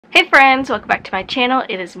Hey friends, welcome back to my channel.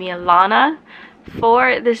 It is me, Alana.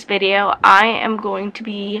 For this video, I am going to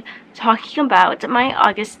be talking about my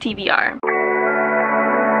August TBR.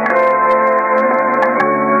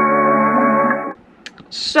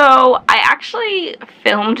 So, I actually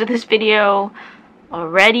filmed this video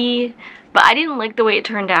already, but I didn't like the way it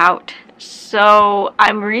turned out. So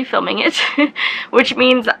I'm refilming it, which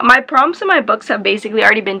means my prompts in my books have basically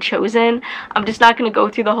already been chosen. I'm just not going to go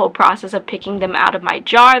through the whole process of picking them out of my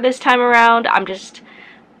jar this time around. I'm just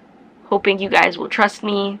hoping you guys will trust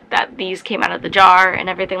me that these came out of the jar and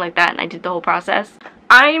everything like that, and I did the whole process.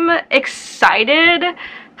 I'm excited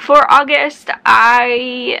for August.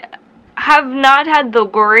 I have not had the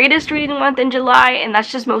greatest reading month in July, and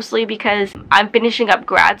that's just mostly because I'm finishing up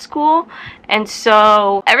grad school, and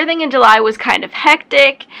so everything in July was kind of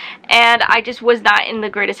hectic, and I just was not in the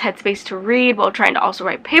greatest headspace to read while trying to also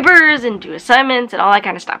write papers and do assignments and all that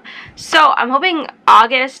kind of stuff. So I'm hoping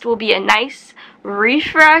August will be a nice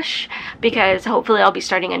refresh because hopefully I'll be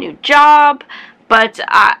starting a new job. But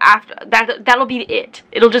after that, that'll be it.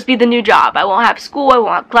 It'll just be the new job. I won't have school, I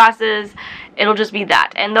won't have classes. It'll just be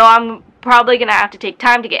that. And though I'm probably going to have to take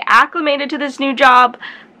time to get acclimated to this new job,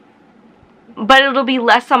 but it'll be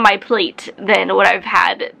less on my plate than what I've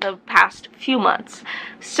had the past few months.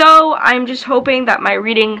 So I'm just hoping that my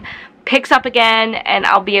reading picks up again and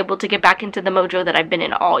I'll be able to get back into the mojo that I've been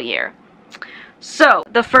in all year. So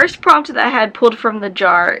the first prompt that I had pulled from the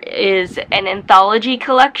jar is an anthology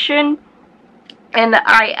collection. And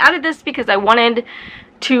I added this because I wanted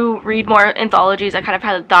to read more anthologies. I kind of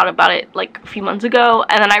had thought about it like a few months ago,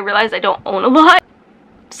 and then I realized I don't own a lot.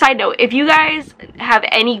 Side note, if you guys have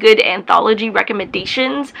any good anthology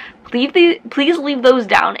recommendations, please leave those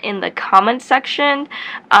down in the comment section,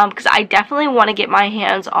 because I definitely want to get my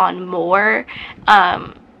hands on more,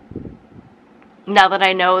 now that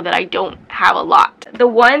I know that I don't have a lot. The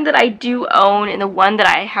one that I do own and the one that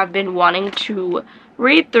I have been wanting to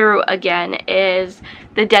read through again is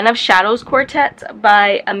The Den of Shadows Quartet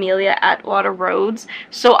by Amelia Atwater Rhodes.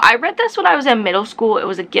 So I read this when I was in middle school. It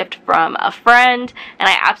was a gift from a friend and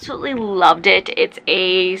I absolutely loved it. It's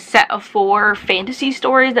a set of 4 fantasy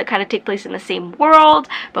stories that kind of take place in the same world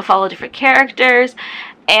but follow different characters.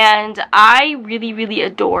 And I really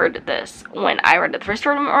adored this when I read it the first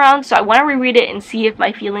time around, so I want to reread it and see if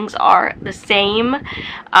my feelings are the same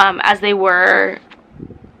as they were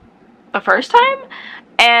the first time.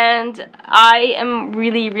 And I am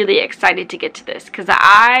really excited to get to this because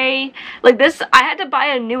I had to buy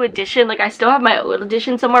a new edition. Like, I still have my old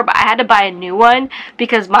edition somewhere, but I had to buy a new one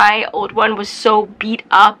because my old one was so beat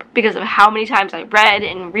up because of how many times I read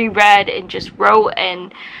and reread and just wrote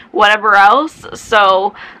and whatever else.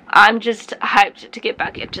 So I'm just hyped to get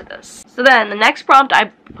back into this. So then the next prompt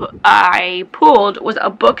I pulled was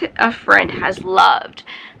a book a friend has loved.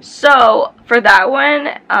 So for that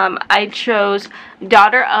one, I chose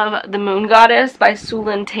Daughter of the Moon Goddess by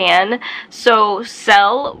Sulin Tan. So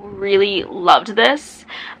Sel really loved this.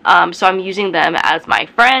 So I'm using them as my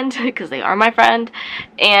friend because they are my friend.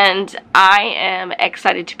 And I am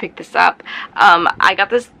excited to pick this up. I got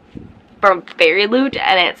this from Fairy Loot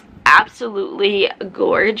and it's absolutely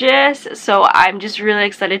gorgeous, so I'm just really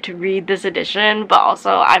excited to read this edition, but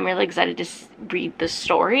also I'm really excited to read the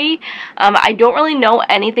story. I don't really know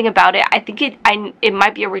anything about it. I think it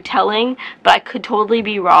might be a retelling, but I could totally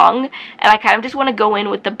be wrong, and I kind of just want to go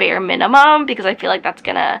in with the bare minimum because I feel like that's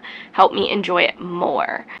gonna help me enjoy it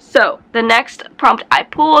more. So the next prompt I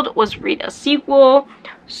pulled was read a sequel.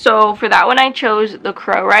 So for that one I chose The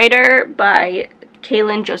Crow Rider by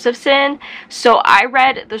Kaylin Josephson. So I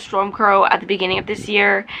read The Storm Crow at the beginning of this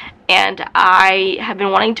year, and I have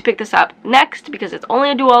been wanting to pick this up next because it's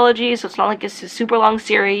only a duology, so it's not like it's a super long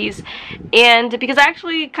series, and because I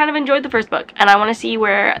actually kind of enjoyed the first book and I want to see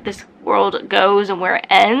where this world goes and where it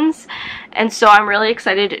ends. And so I'm really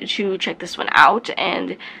excited to check this one out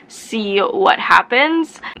and see what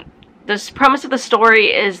happens. The premise of the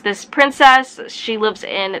story is this princess, she lives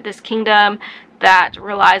in this kingdom that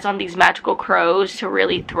relies on these magical crows to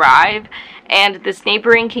really thrive, and this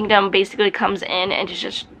neighboring kingdom basically comes in and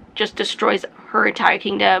just destroys her entire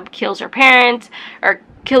kingdom, kills her parents, or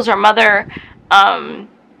kills her mother, and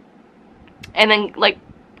then like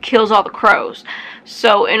kills all the crows.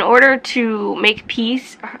 So in order to make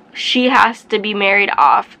peace, she has to be married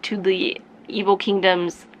off to the evil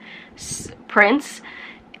kingdom's prince,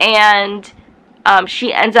 and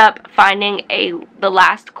she ends up finding the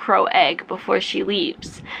last crow egg before she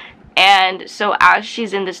leaves. And so as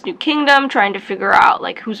she's in this new kingdom trying to figure out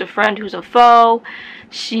like who's a friend, who's a foe,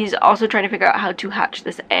 she's also trying to figure out how to hatch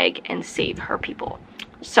this egg and save her people.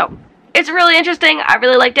 So It's really interesting. I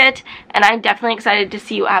really liked it, and I'm definitely excited to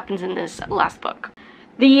see what happens in this last book.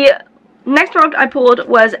 The next book I pulled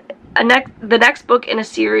was the next book in a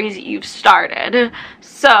series you've started.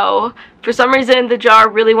 So, for some reason, the jar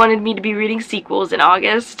really wanted me to be reading sequels in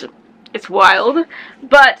August. It's wild.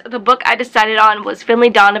 But the book I decided on was Finley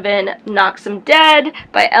Donovan Knocks 'Em Dead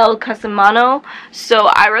by El Casimano. So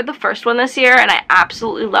I read the first one this year and I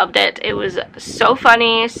absolutely loved it. It was so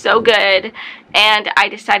funny, so good. And I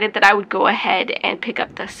decided that I would go ahead and pick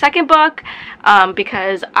up the second book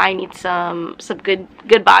because I need some good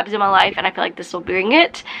vibes in my life, and I feel like this will bring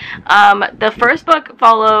it. The first book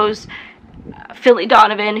follows Finley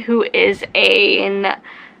Donovan, who is a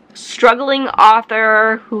struggling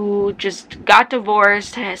author who just got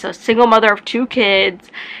divorced, has a single mother of 2 kids,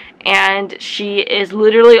 and she is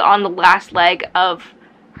literally on the last leg of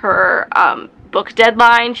her book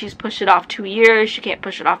deadline. She's pushed it off 2 years. She can't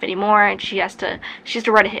push it off anymore, and she has to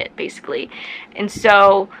write a hit, basically. And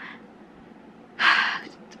so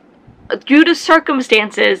due to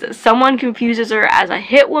circumstances, someone confuses her as a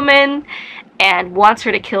hit woman and wants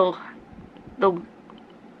her to kill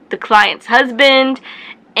the client's husband,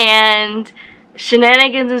 and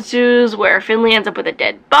shenanigans ensues where Finley ends up with a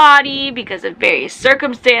dead body because of various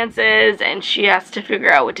circumstances, and she has to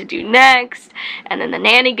figure out what to do next, and then the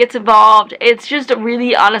nanny gets involved. It's just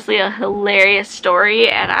really, honestly, a hilarious story,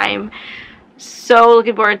 and I'm so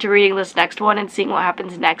looking forward to reading this next one and seeing what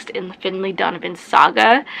happens next in the Finley Donovan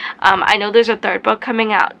saga. I know there's a third book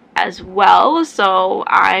coming out as well, so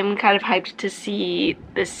I'm kind of hyped to see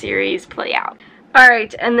this series play out.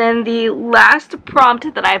 Alright, and then the last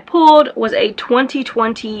prompt that I pulled was a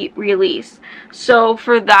 2020 release. So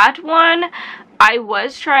for that one, I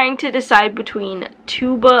was trying to decide between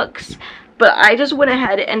 2 books, but I just went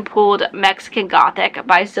ahead and pulled Mexican Gothic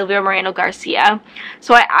by Silvia Moreno Garcia.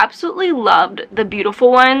 So I absolutely loved The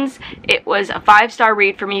Beautiful Ones. It was a 5-star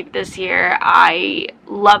read for me this year. I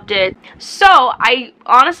loved it. So I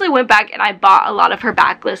honestly went back and I bought a lot of her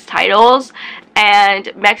backlist titles,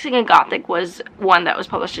 and Mexican Gothic was one that was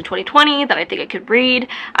published in 2020 that I think I could read.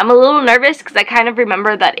 I'm a little nervous because I kind of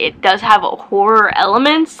remember that it does have horror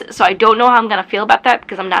elements, so I don't know how I'm going to feel about that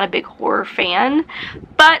because I'm not a big horror fan,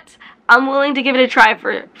 but I'm willing to give it a try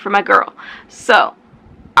for my girl. So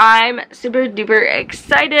I'm super duper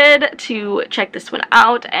excited to check this one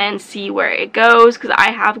out and see where it goes, because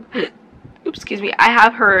I have I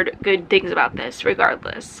have heard good things about this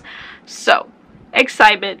regardless. So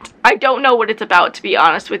excitement. I don't know what it's about, to be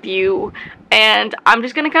honest with you, and I'm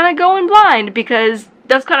just gonna kind of go in blind because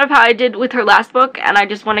that's kind of how I did with her last book, and I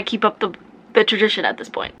just want to keep up the tradition at this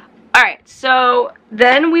point. Alright, so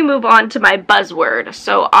then we move on to my buzzword.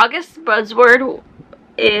 So August's buzzword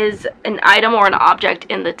is an item or an object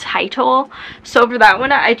in the title. So for that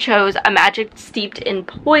one, I chose A Magic Steeped in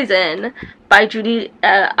Poison by Judy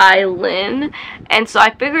I. Lin. And so I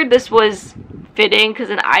figured this was fitting because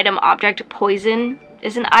an item, object, poison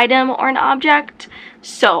is an item or an object.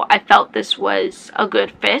 So I felt this was a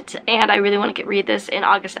good fit, and I really want to read this in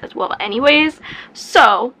August as well anyways.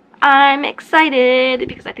 So I'm excited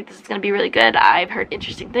because I think this is going to be really good. I've heard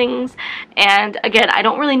interesting things, and again, I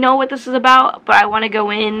don't really know what this is about, but I want to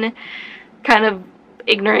go in kind of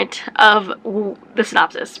ignorant of the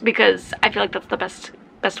synopsis because I feel like that's the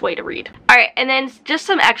best way to read. Alright, and then just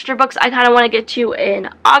some extra books I kind of want to get to in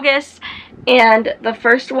August, and the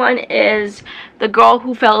first one is The Girl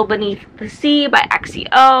Who Fell Beneath the Sea by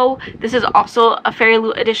XCO. This is also a Fairy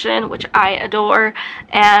Loot edition, which I adore,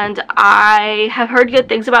 and I have heard good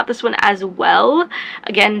things about this one as well.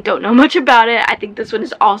 Again, don't know much about it. I think this one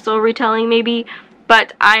is also a retelling maybe,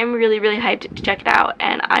 but I'm really hyped to check it out,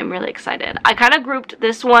 and I'm really excited. I kind of grouped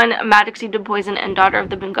this one, Magic Steeped in Poison and Daughter of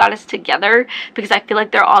the Moon Goddess, together because I feel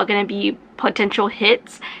like they're all going to be potential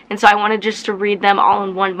hits, and so I wanted just to read them all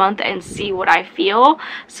in 1 month and see what I feel.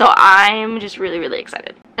 So I'm just really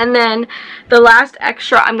excited. And then the last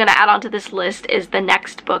extra I'm going to add onto this list is the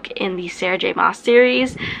next book in the Sarah J. Maas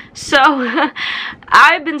series. So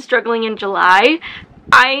I've been struggling in July.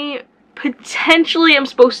 I potentially am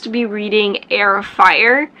supposed to be reading Heir of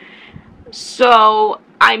Fire, so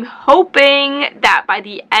I'm hoping that by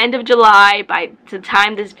the end of July, by the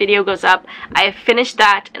time this video goes up, I have finished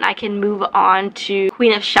that and I can move on to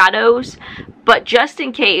Queen of Shadows. But just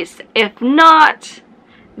in case, if not,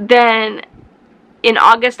 then in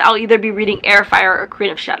August I'll either be reading Heir of Fire or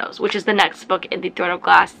Queen of Shadows, which is the next book in the Throne of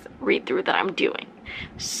Glass read-through that I'm doing.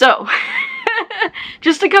 So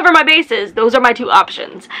just to cover my bases, those are my 2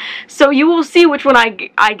 options. So you will see which one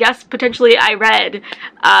I guess potentially I read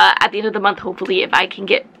at the end of the month, hopefully, if I can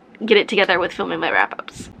get it together with filming my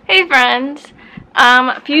wrap-ups. Hey friends!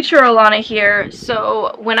 Future Alana here.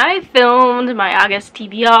 So when I filmed my August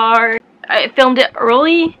TBR, I filmed it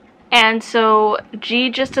early, and so G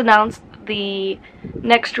just announced the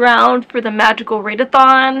next round for the magical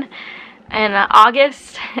readathon in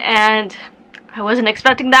August, and I wasn't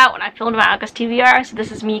expecting that when I filmed my August TBR, so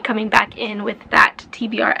this is me coming back in with that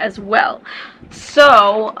TBR as well.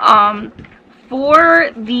 So,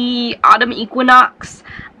 for the autumn equinox,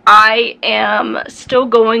 I am still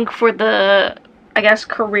going for the, I guess,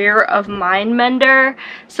 career of mind mender.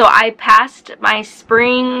 So I passed my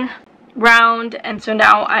spring round, and so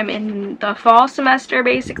now I'm in the fall semester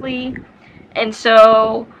basically. And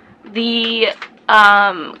so the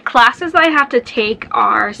classes I have to take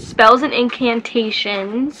are spells and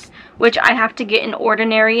incantations, which I have to get an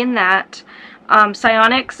ordinary in that,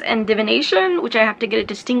 psionics and divination, which I have to get a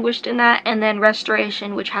distinguished in that, and then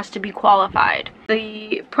restoration, which has to be qualified.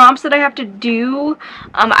 The prompts that I have to do,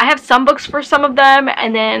 I have some books for some of them,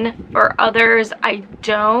 and then for others I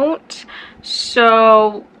don't.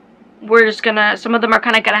 So we're just gonna, some of them are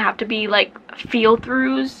kind of gonna have to be like feel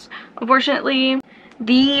throughs, unfortunately.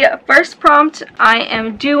 The first prompt I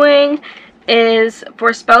am doing is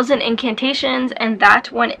for spells and incantations, and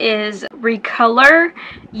that one is recolor.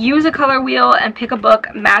 Use a color wheel and pick a book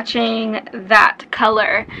matching that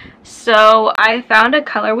color. So I found a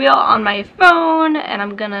color wheel on my phone, and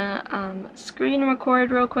I'm gonna screen record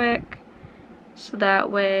real quick so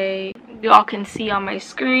that way y'all can see on my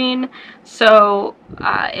screen. So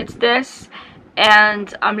it's this,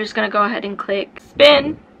 and I'm just gonna go ahead and click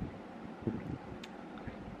spin.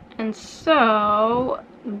 And so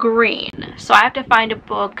green. So I have to find a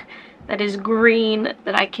book that is green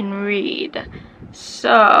that I can read.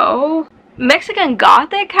 So Mexican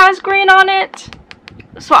Gothic has green on it,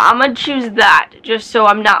 so I'm gonna choose that just so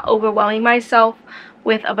I'm not overwhelming myself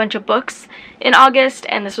with a bunch of books in August,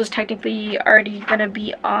 and this was technically already gonna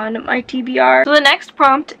be on my TBR. So the next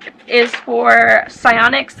prompt is for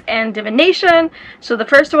psionics and divination. So the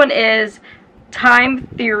first one is Time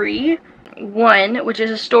Theory 1, which is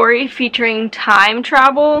a story featuring time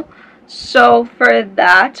travel. So for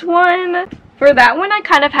that one I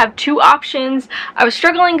kind of have two options. I was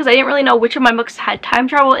struggling because I didn't really know which of my books had time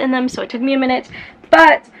travel in them, so it took me a minute.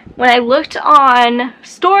 But when I looked on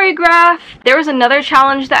Storygraph, there was another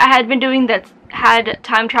challenge that I had been doing that had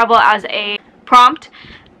time travel as a prompt.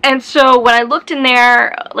 And so when I looked in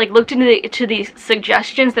there, like looked into the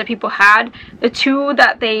suggestions that people had, the two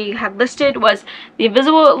that they had listed was The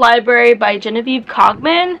Invisible Library by Genevieve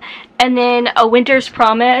Cogman, and then A Winter's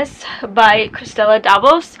Promise by Christella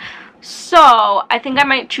Davos. So I think I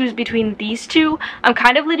might choose between these two. I'm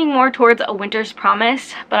kind of leaning more towards A Winter's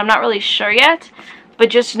Promise, but I'm not really sure yet. But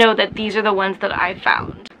just know that these are the ones that I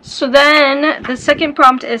found. So then the second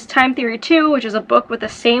prompt is Time Theory 2, which is a book with the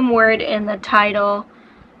same word in the title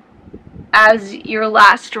as your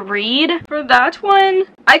last read. For that one,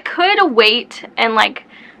 I could wait and like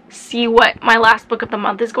see what my last book of the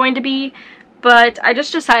month is going to be, but I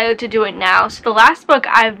just decided to do it now. So the last book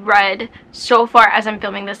I've read so far as I'm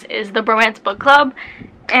filming this is the Bromance Book Club,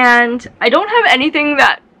 and I don't have anything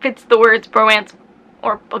that fits the words bromance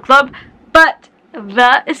or book club, but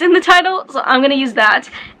that is in the title, so I'm gonna use that.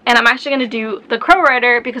 And I'm actually gonna do The Crow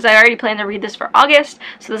Writer because I already planned to read this for August,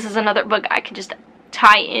 so this is another book I can just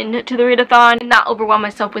tie in to the readathon and not overwhelm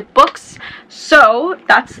myself with books. So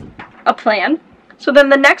that's a plan. So then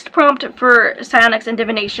the next prompt for psionics and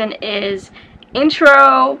divination is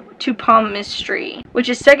Intro to Palmistry, which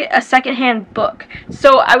is a secondhand book.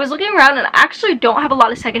 So I was looking around and I actually don't have a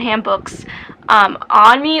lot of secondhand books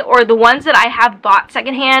on me, or the ones that I have bought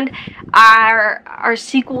secondhand are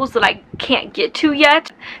sequels that I can't get to yet,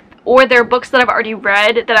 or they're books that I've already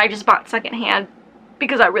read that I just bought secondhand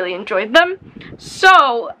because I really enjoyed them.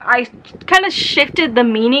 So I kind of shifted the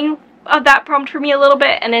meaning of that prompt for me a little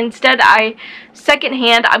bit, and instead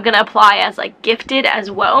secondhand I'm gonna apply as like gifted as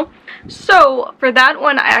well. So for that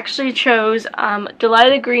one I actually chose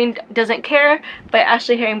Delilah Green Doesn't Care by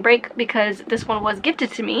Ashley Herring Brake because this one was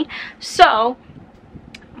gifted to me. So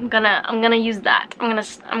I'm gonna use that.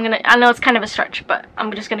 I know it's kind of a stretch, but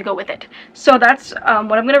I'm just gonna go with it. So that's what I'm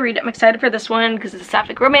gonna read. I'm excited for this one because it's a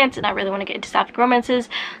sapphic romance, and I really want to get into sapphic romances.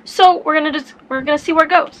 So we're gonna see where it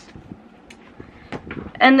goes.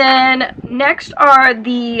 And then next are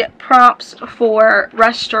the prompts for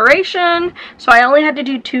restoration. So I only had to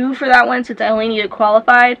do 2 for that one since I only needed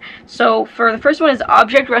qualified. So for the first one is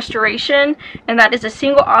object restoration, and that is a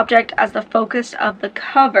single object as the focus of the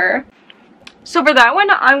cover. So for that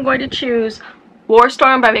one, I'm going to choose War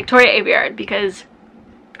Storm by Victoria Aveyard because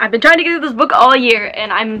I've been trying to get through this book all year,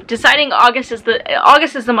 and I'm deciding August is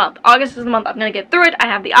the month. August is the month I'm gonna get through it. I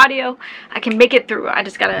have the audio. I can make it through. I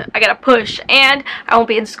gotta push, and I won't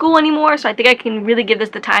be in school anymore, so I think I can really give this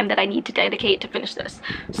the time that I need to dedicate to finish this.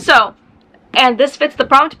 So, and this fits the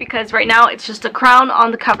prompt because right now it's just a crown on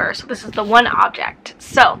the cover, so this is the one object.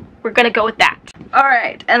 So we're gonna go with that.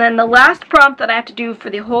 Alright, and then the last prompt that I have to do for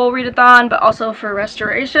the whole readathon, but also for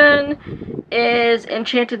restoration, is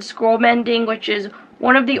Enchanted Scroll Mending, which is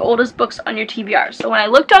one of the oldest books on your TBR. So when I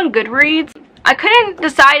looked on Goodreads, I couldn't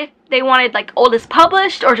decide if they wanted like oldest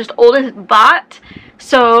published or just oldest bought.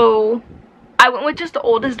 So I went with just the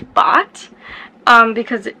oldest bought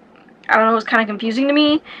because I don't know, it was kind of confusing to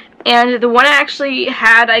me. And the one I actually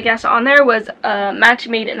had, I guess, on there was Match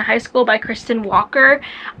Made in High School by Kristen Walker.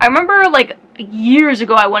 I remember like years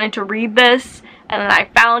ago I wanted to read this, and then I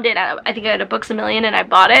found it. I think I had a Books A Million and I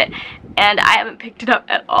bought it, and I haven't picked it up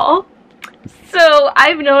at all. So I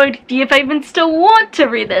have no idea if I even still want to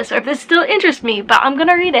read this or if this still interests me, but I'm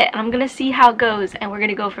gonna read it and I'm gonna see how it goes, and we're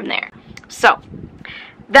gonna go from there. So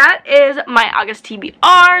that is my August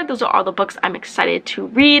TBR. Those are all the books I'm excited to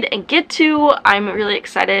read and get to. I'm really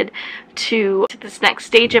excited to this next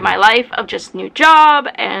stage in my life of just new job,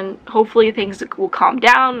 and hopefully things will calm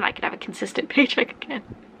down and I can have a consistent paycheck again.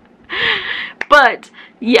 But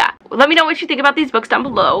yeah, let me know what you think about these books down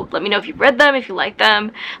below. Let me know if you've read them, if you like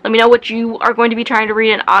them. Let me know what you are going to be trying to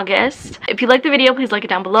read in August. If you like the video, please like it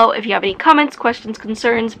down below. If you have any comments, questions,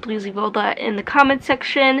 concerns, please leave all that in the comment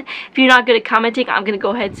section. If you're not good at commenting, I'm gonna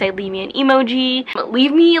go ahead and say leave me an emoji.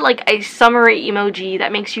 Leave me like a summery emoji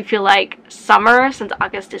that makes you feel like summer, since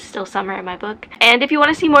August is still summer in my book. And if you want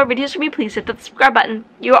to see more videos from me, please hit the subscribe button.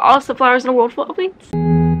 You are all the flowers in a world full of weeds.